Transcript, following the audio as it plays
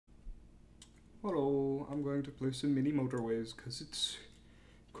Hello, I'm going to play some mini motorways because it's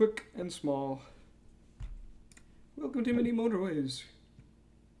quick and small. Welcome to Mini Motorways.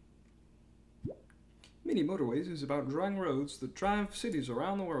 Mini Motorways is about drawing roads that drive cities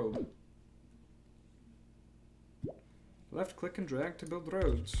around the world. Left click and drag to build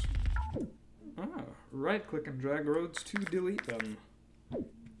roads. Right click and drag roads to delete them.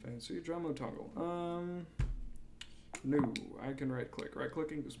 Fancy drama toggle. No, I can right click. Right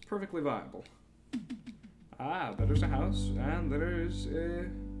clicking is perfectly viable. There's a house, and there's a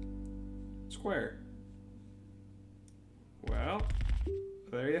square. Well,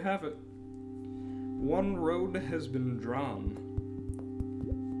 there you have it. One road has been drawn.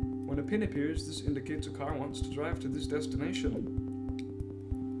 When a pin appears, this indicates a car wants to drive to this destination.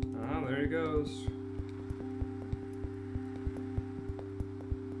 There he goes.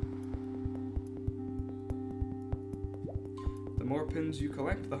 The more pins you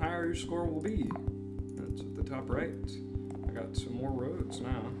collect, the higher your score will be. That's at the top right. I got some more roads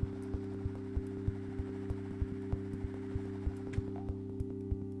now.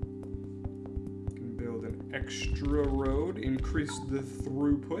 Can build an extra road, increase the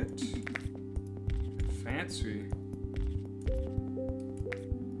throughput. Fancy.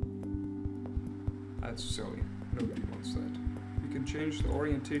 That's silly. Nobody wants that. You can change the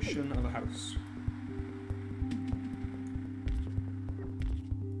orientation of a house.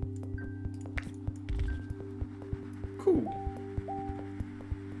 Cool.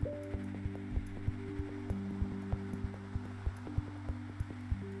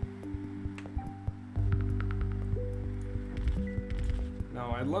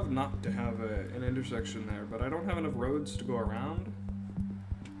 Now, I'd love not to have an intersection there, but I don't have enough roads to go around.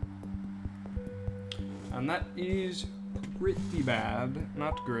 And that is pretty bad.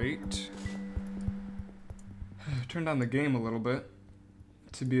 Not great. Turn down the game a little bit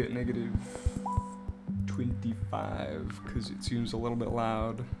to be at negative 25 because it seems a little bit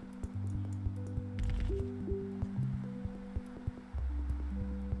loud.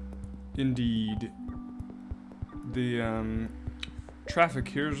 Indeed. The traffic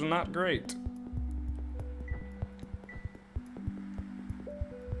here is not great.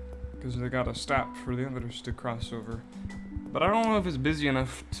 Because they gotta stop for the others to cross over. But I don't know if it's busy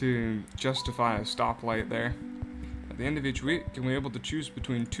enough to justify a stoplight there. At the end of each week, you'll be able to choose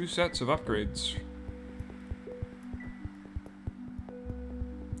between 2 sets of upgrades.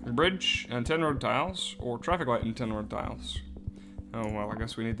 A bridge and 10 road tiles, or traffic light and 10 road tiles. Oh well, I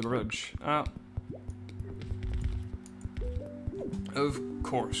guess we need the bridge. Of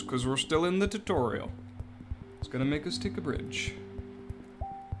course, because we're still in the tutorial. It's gonna make us take a bridge.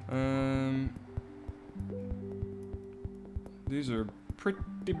 These are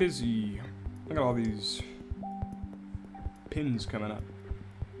pretty busy. Look at all these pins coming up.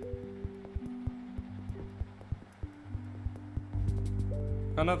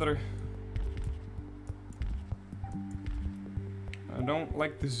 Another. I don't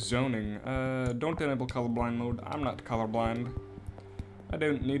like this zoning. Don't enable colorblind mode. I'm not colorblind. I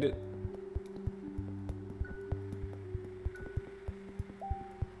don't need it.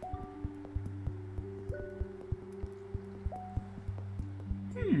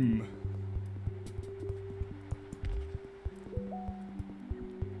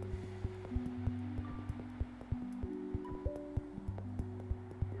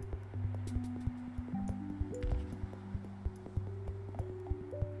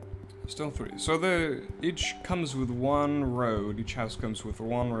 Still 3. So each comes with one road. Each house comes with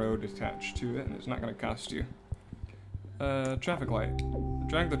one road attached to it, and it's not going to cost you. Traffic light.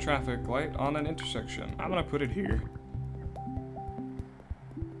 Drag the traffic light on an intersection. I'm going to put it here.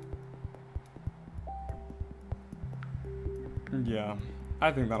 Yeah,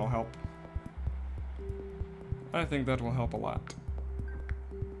 I think that'll help. I think that will help a lot.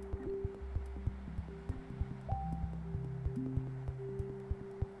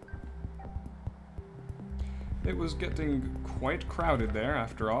 It was getting quite crowded there,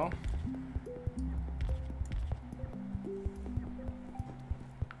 after all.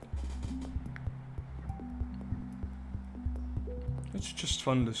 It's just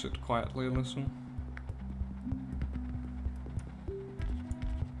fun to sit quietly and listen.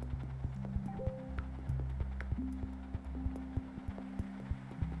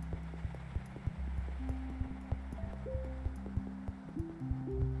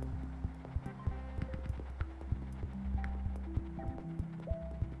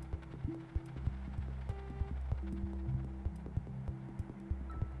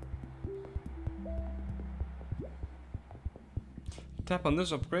 Tap on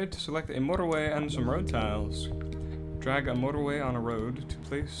this upgrade to select a motorway and some road tiles. Drag a motorway on a road to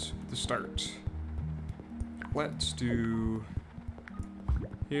place the start. let's do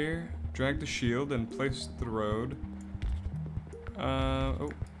here. Drag the shield and place the road. Oh.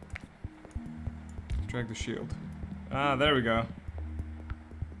 Drag the shield. Ah, there we go.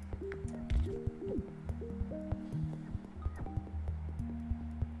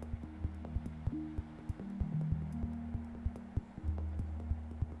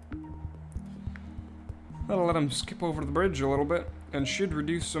 That'll let him skip over the bridge a little bit, and should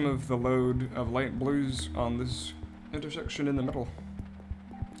reduce some of the load of light blues on this intersection in the middle.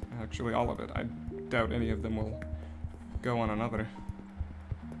 Actually, all of it. I doubt any of them will go on another.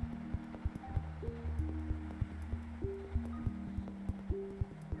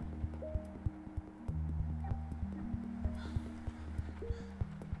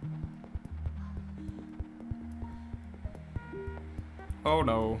 Oh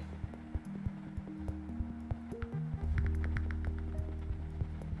no.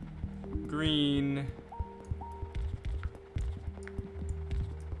 Green.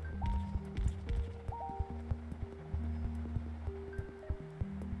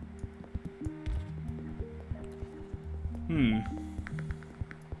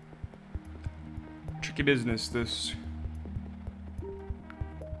 Tricky business, this.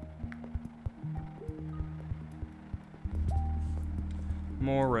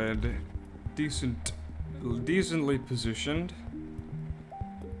 More red. Decently positioned.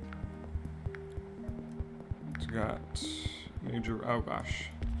 It's got major, oh gosh.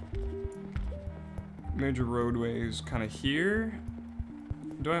 Major roadways kind of here.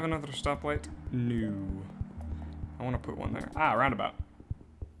 Do I have another stoplight? No. I want to put one there. Ah, roundabout.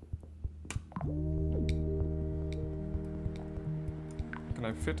 Can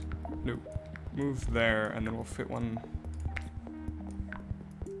I fit? Nope. Move there, and then we'll fit one.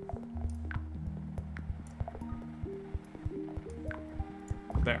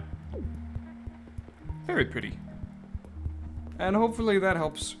 There. Very pretty. And hopefully that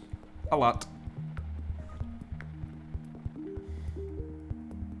helps a lot.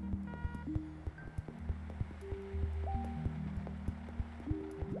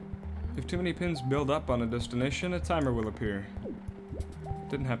 If too many pins build up on a destination, a timer will appear.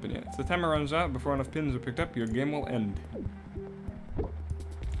 Didn't happen yet. If the timer runs out before enough pins are picked up, your game will end.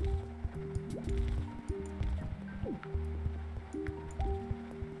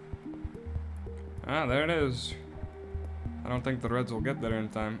 Ah, there it is. I don't think the reds will get there in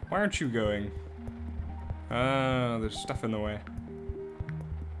time. Why aren't you going? Ah, there's stuff in the way.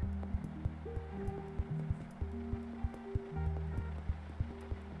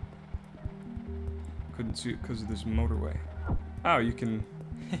 Couldn't see it because of this motorway. Oh, you can...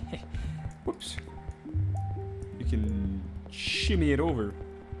 Whoops. You can shimmy it over.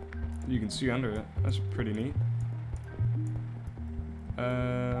 You can see under it. That's pretty neat.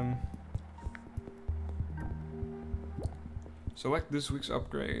 Select this week's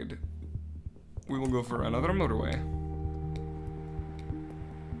upgrade. We will go for another motorway.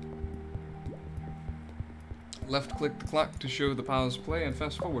 Left click the clock to show the pause play and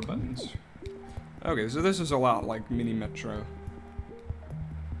fast forward buttons. Okay, so this is a lot like Mini Metro.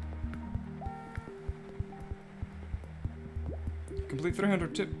 Complete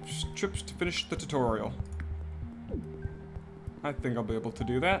 300 trips to finish the tutorial. I think I'll be able to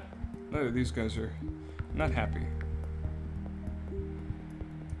do that. Oh, these guys are not happy.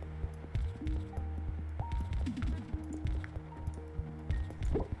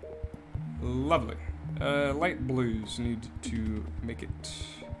 Lovely. Light blues need to make it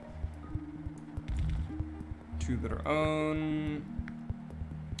to their own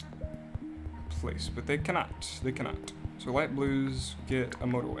place, but they cannot. They cannot. So light blues get a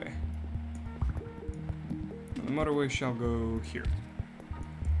motorway. And the motorway shall go here.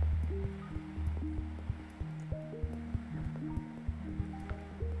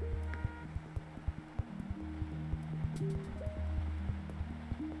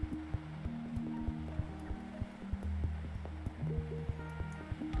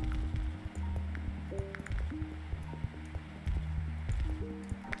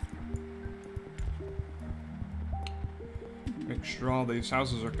 Make sure all these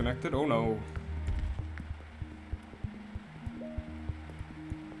houses are connected. Oh no.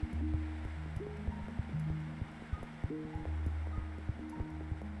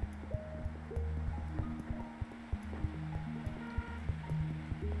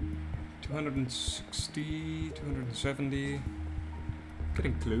 $260, $270.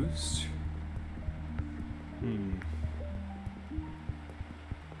 Getting close.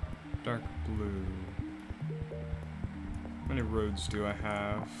 Dark blue. How many roads do I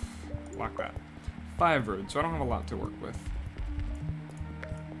have? Like that. 5 roads, so I don't have a lot to work with.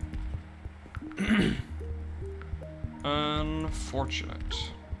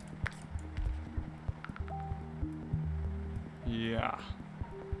 Unfortunate. Yeah.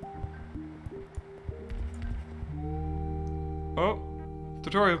 Oh,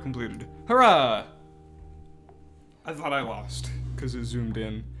 tutorial completed. Hurrah! I thought I lost, because it zoomed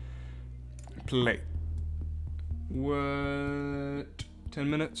in. Play. What? 10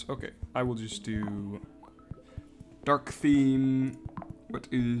 minutes? Okay, I will just do dark theme. What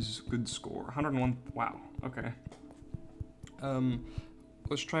is good score? 101. Wow, okay.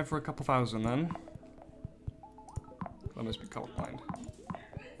 Let's try for a couple thousand then. I must be colorblind.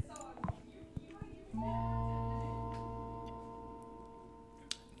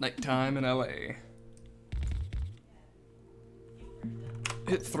 Nighttime in LA.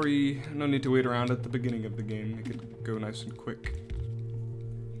 Hit 3, no need to wait around at the beginning of the game, it could go nice and quick.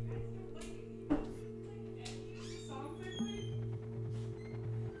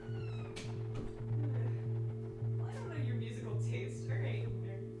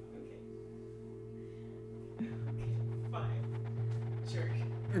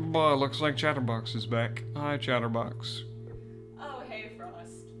 Boy, looks like Chatterbox is back. Hi, Chatterbox. Oh, hey,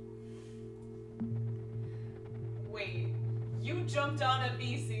 Frost. Wait, you jumped on a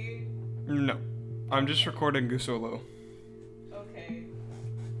VC? No, I'm just recording a solo. Okay.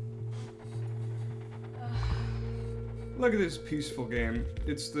 Look at this peaceful game.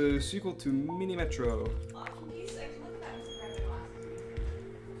 It's the sequel to Mini Metro.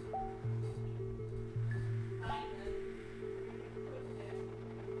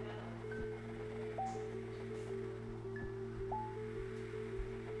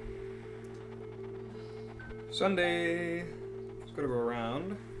 Sunday. It's gonna go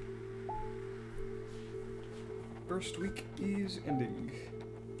around. First week is ending.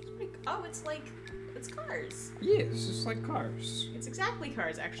 Oh, it's Cars. Yes, it's like Cars. It's exactly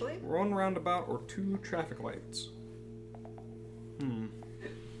Cars, actually. One roundabout or 2 traffic lights. Give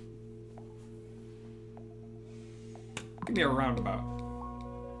me a roundabout.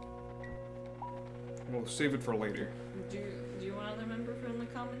 We'll save it for later. Do you want to remember from the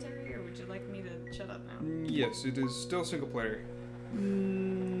commentary, or would you like me to shut up now? Yes, it is still single player.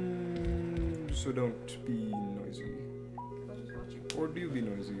 So don't be noisy. Or do be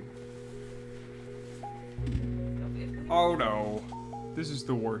noisy. Oh no. This is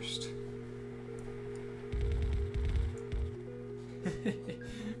the worst.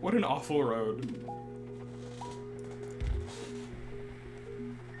 What an awful road.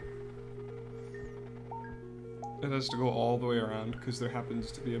 It has to go all the way around because there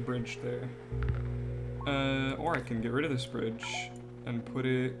happens to be a bridge there. Or I can get rid of this bridge and put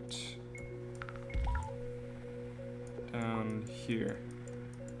it down here.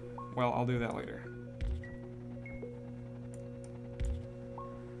 Well, I'll do that later.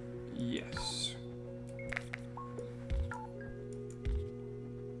 Yes.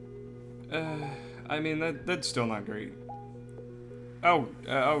 I mean, that's still not great. Oh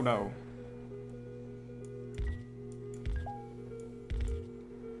no.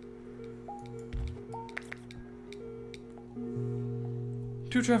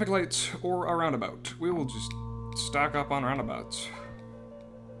 Two traffic lights or a roundabout. We will just stock up on roundabouts.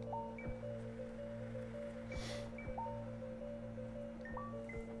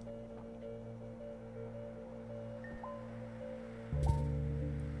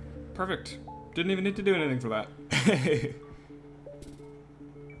 Perfect. Didn't even need to do anything for that.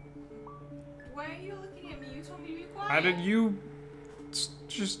 Why are you looking at me? You told me to be quiet. How did you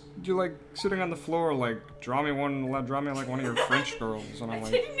you're like sitting on the floor like draw me like one of your French girls, and I'm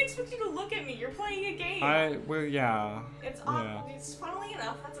like, I didn't expect you to look at me. You're playing a game. Well, yeah. It's odd. Yeah. It's funnily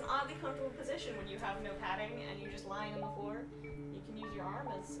enough, that's an oddly comfortable position when you have no padding and you're just lying on the floor. You can use your arm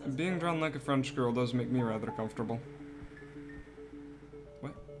as Being drawn like a French girl does make me rather comfortable.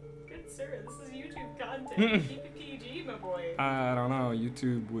 What? Good sir, this is YouTube content. Keep it PG, my boy. I don't know.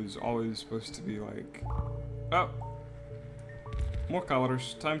 YouTube was always supposed to be like, oh. More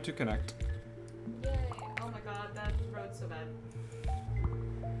colors. Time to connect. Yay. Oh my god, that road's so bad. I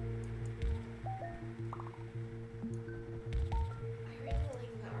really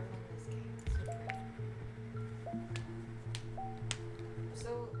like the art on this game. It's so pretty.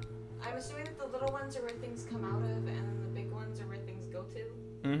 So, I'm assuming that the little ones are where things come out of, and then the big ones are where things go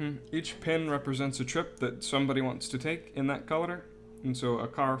to? Mm-hmm. Each pin represents a trip that somebody wants to take in that color. And so a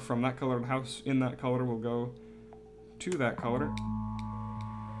car from that colored house in that color will go to that color.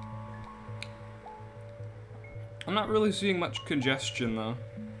 I'm not really seeing much congestion though.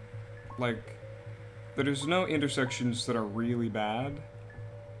 Like, there's no intersections that are really bad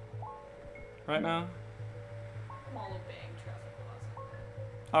right now. I'm all obeying traffic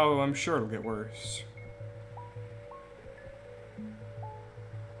laws. Oh, I'm sure it'll get worse.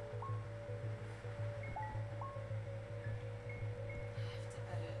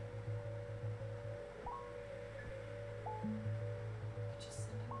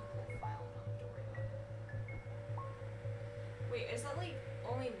 that like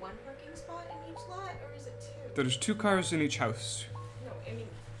only one parking spot in each lot, or is it two? There's 2 cars in each house. No, I mean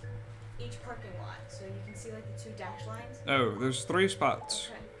each parking lot, so you can see like the 2 dash lines. Oh, there's 3 spots.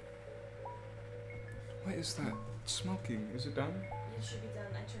 Okay. What is that? Smoking. Is it done? It should be done.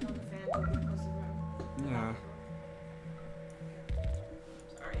 I turned on the fan to get close to the room. Yeah.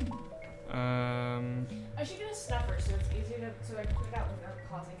 Sorry. I should get a snuffer so it's easier to so I can put it out without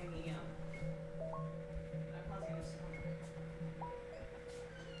causing any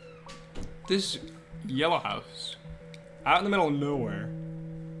This yellow house. Out in the middle of nowhere.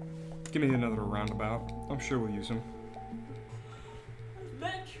 Give me another roundabout. I'm sure we'll use them.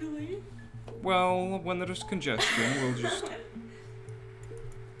 Eventually. Well, when there's congestion, we'll just... I'm gonna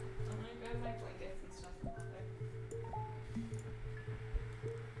grab my blankets and stuff from there.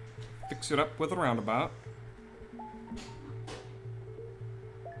 fix it up with a roundabout.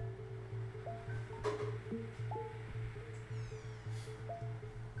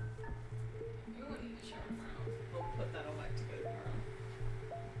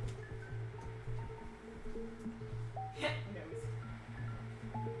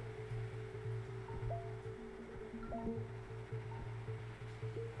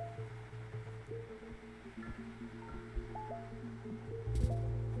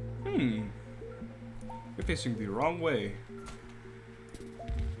 You're facing the wrong way.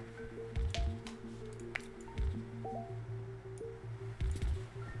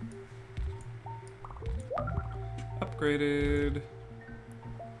 Upgraded.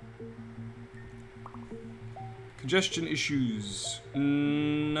 Congestion issues.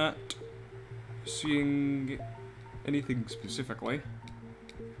 Not seeing anything specifically.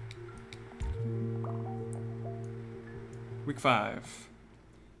 Week 5.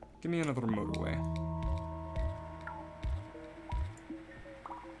 Give me another motorway.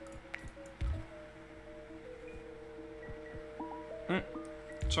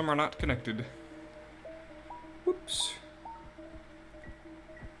 Some are not connected. Whoops.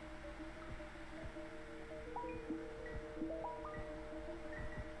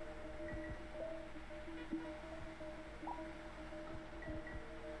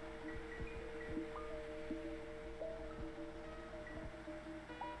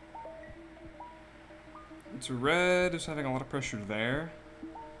 It's red, is having a lot of pressure there.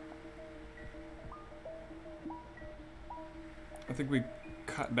 I think we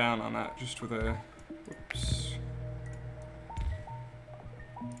cut down on that just with a, whoops.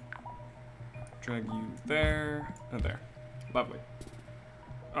 Drag you there, and there. Lovely.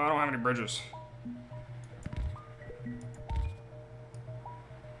 Oh, I don't have any bridges.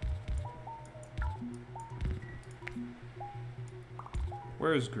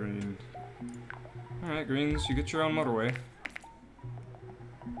 Where is green? Alright, greens, you get your own motorway.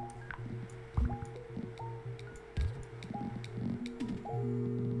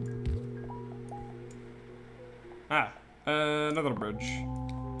 Another bridge.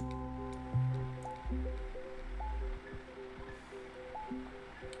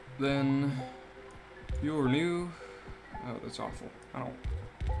 Then you're new. Oh, that's awful. I don't.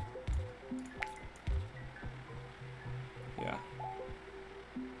 Yeah.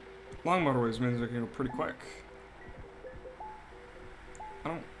 Long motorways means I can go pretty quick. I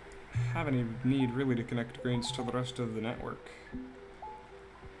don't have any need really to connect greens to the rest of the network.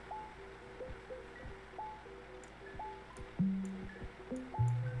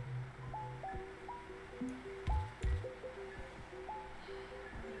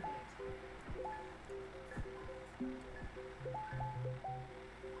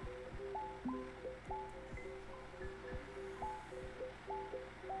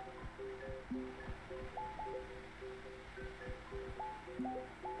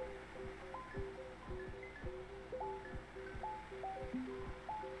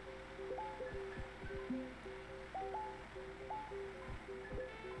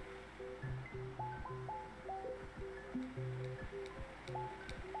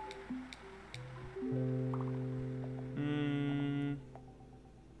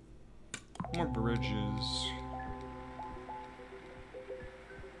 More bridges.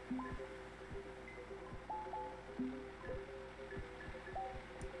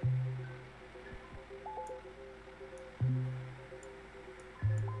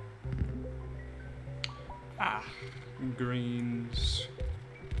 Ah, greens.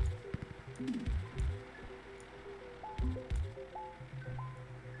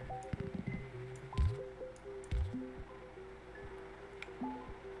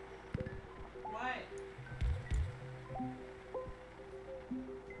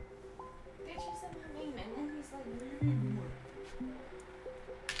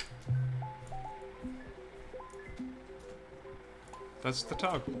 That's the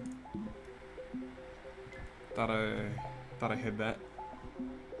toggle. Thought I hid that.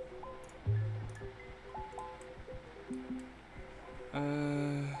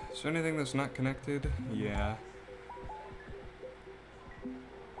 Is there anything that's not connected? Yeah.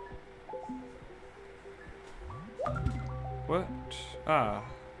 What? Ah.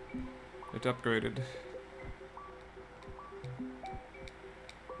 It upgraded.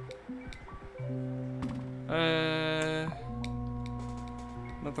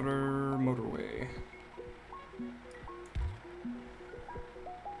 Another motorway.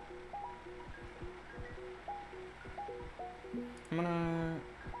 I'm gonna...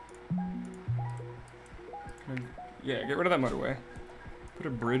 Yeah, get rid of that motorway. Put a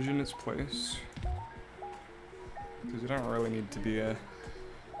bridge in its place. Because you don't really need to be a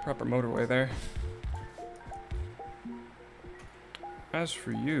proper motorway there. As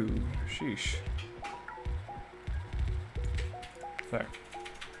for you, sheesh. There.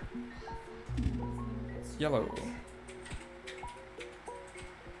 Yellow.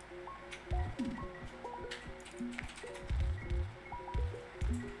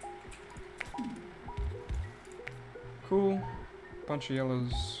 Cool. Bunch of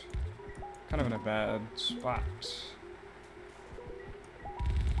yellows. Kind of in a bad spot.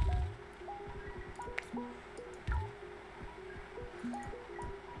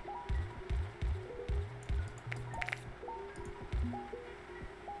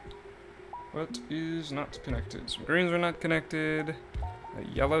 What is not connected? Some greens are not connected. A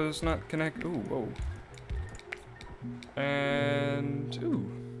yellow's not connected. Ooh, whoa. And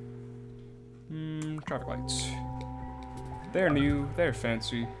ooh. Traffic lights. They're new, they're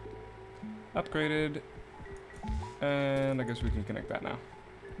fancy. Upgraded. And I guess we can connect that now.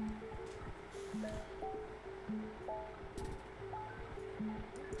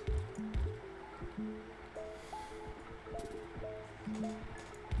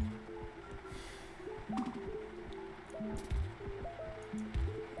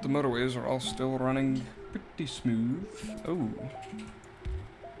 The motorways are all still running pretty smooth. Oh.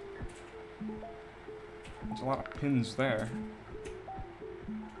 There's a lot of pins there.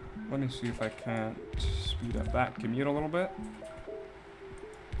 Let me see if I can't speed up that commute a little bit.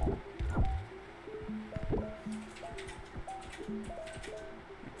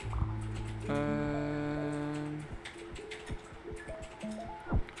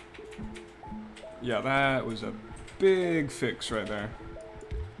 Yeah, that was a big fix right there.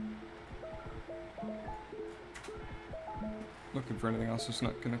 Looking for anything else that's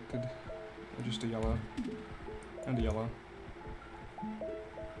not connected. Or just a yellow. And a yellow.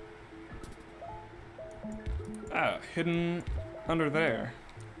 Ah, hidden under there.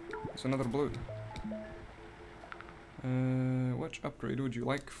 It's another blue. Which upgrade would you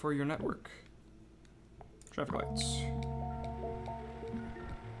like for your network? Traffic lights.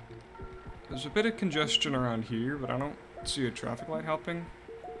 There's a bit of congestion around here, but I don't see a traffic light helping.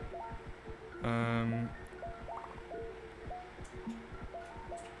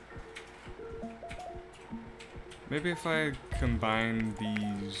 Maybe if I combine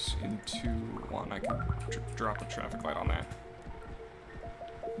these into one, I can drop a traffic light on that.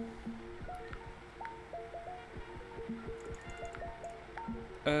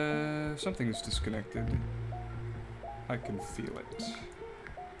 Something's disconnected. I can feel it.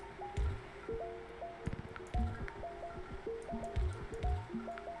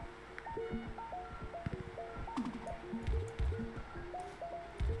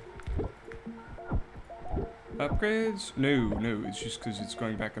 Upgrades? No, it's just because it's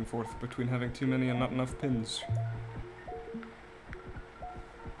going back and forth between having too many and not enough pins.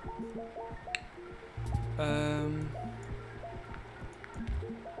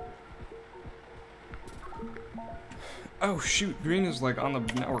 Oh shoot, green is like on the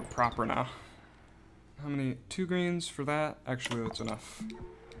network proper now. How many? 2 greens for that? Actually, that's enough.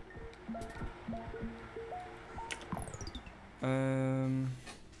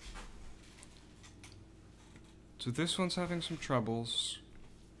 So this one's having some troubles.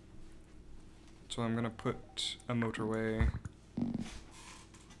 So I'm gonna put a motorway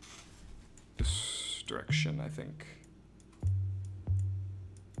this direction, I think.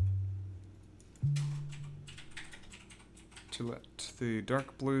 To let the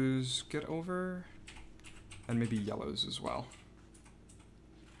dark blues get over, and maybe yellows as well.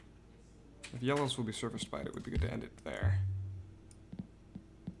 If yellows will be serviced by it, it would be good to end it there.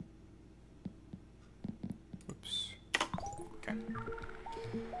 Oops. Okay.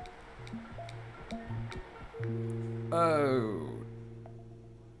 Oh.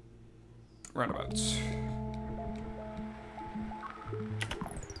 Roundabouts.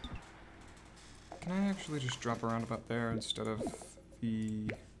 Can I actually just drop a roundabout there instead of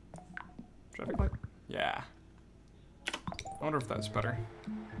the traffic light? Yeah. I wonder if that's better.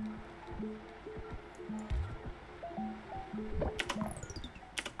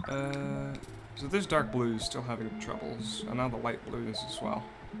 So this dark blue is still having troubles, and now the light blue is as well.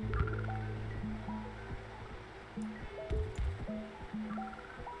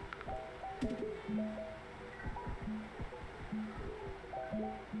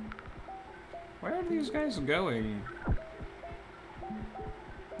 Where are these guys going?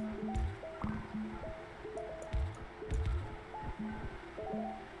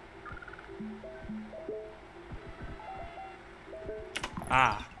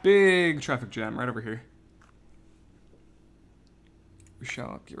 Ah, big traffic jam right over here. We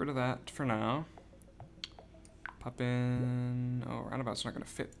shall get rid of that for now. Pop in. Oh, roundabout's not gonna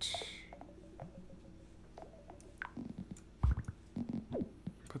fit.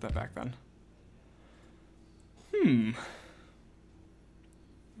 Put that back then.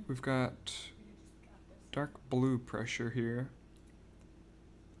 We've got dark blue pressure here.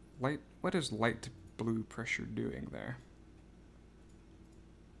 Light. What is light blue pressure doing there?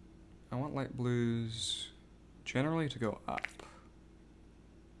 I want light blues generally to go up.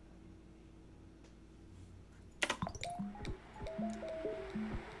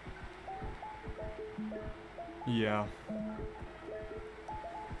 Yeah.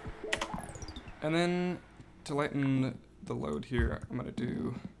 And then to lighten the load here, I'm gonna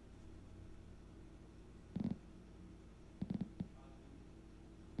do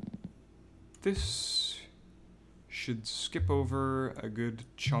this. Should skip over a good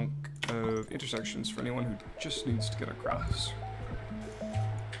chunk of intersections for anyone who just needs to get across.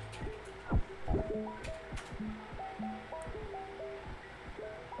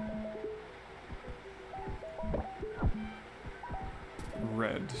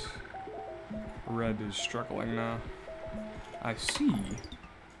 Red. Red is struggling now. I see.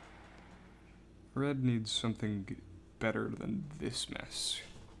 Red needs something better than this mess.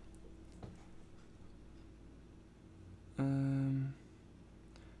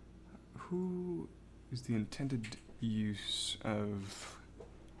 Who is the intended use of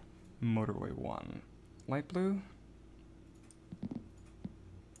Motorway 1? Light blue?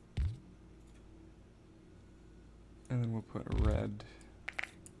 And then we'll put red.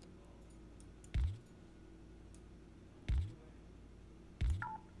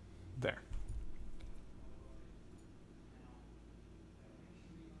 There.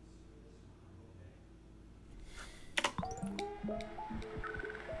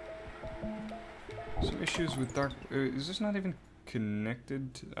 Some issues with dark... is this not even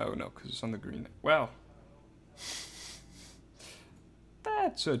connected to... Oh, no, because it's on the green. Wow.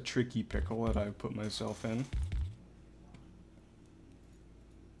 That's a tricky pickle that I put myself in. How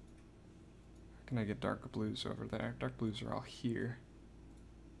can I get darker blues over there? Dark blues are all here.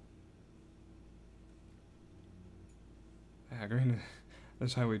 Yeah, green...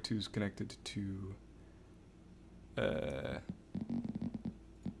 This highway 2 is connected to...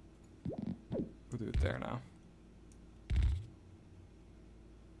 We'll do it there now.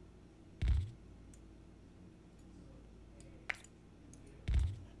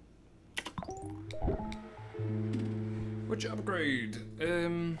 Which upgrade?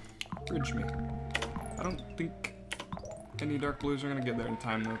 Bridge me. I don't think any dark blues are gonna get there in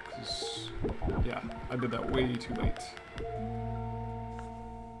time though, because, yeah, I did that way too late.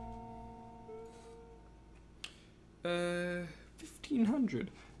 Uh,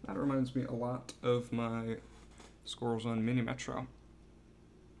 1500. That reminds me a lot of my scores on Mini Metro.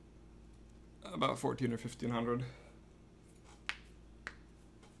 About 14 or 1500.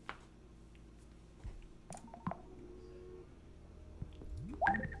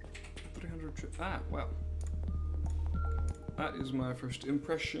 Ah, well. That is my first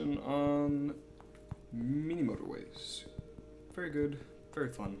impression on Mini Motorways. Very good, very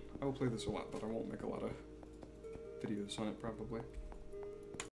fun. I will play this a lot, but I won't make a lot of videos on it probably.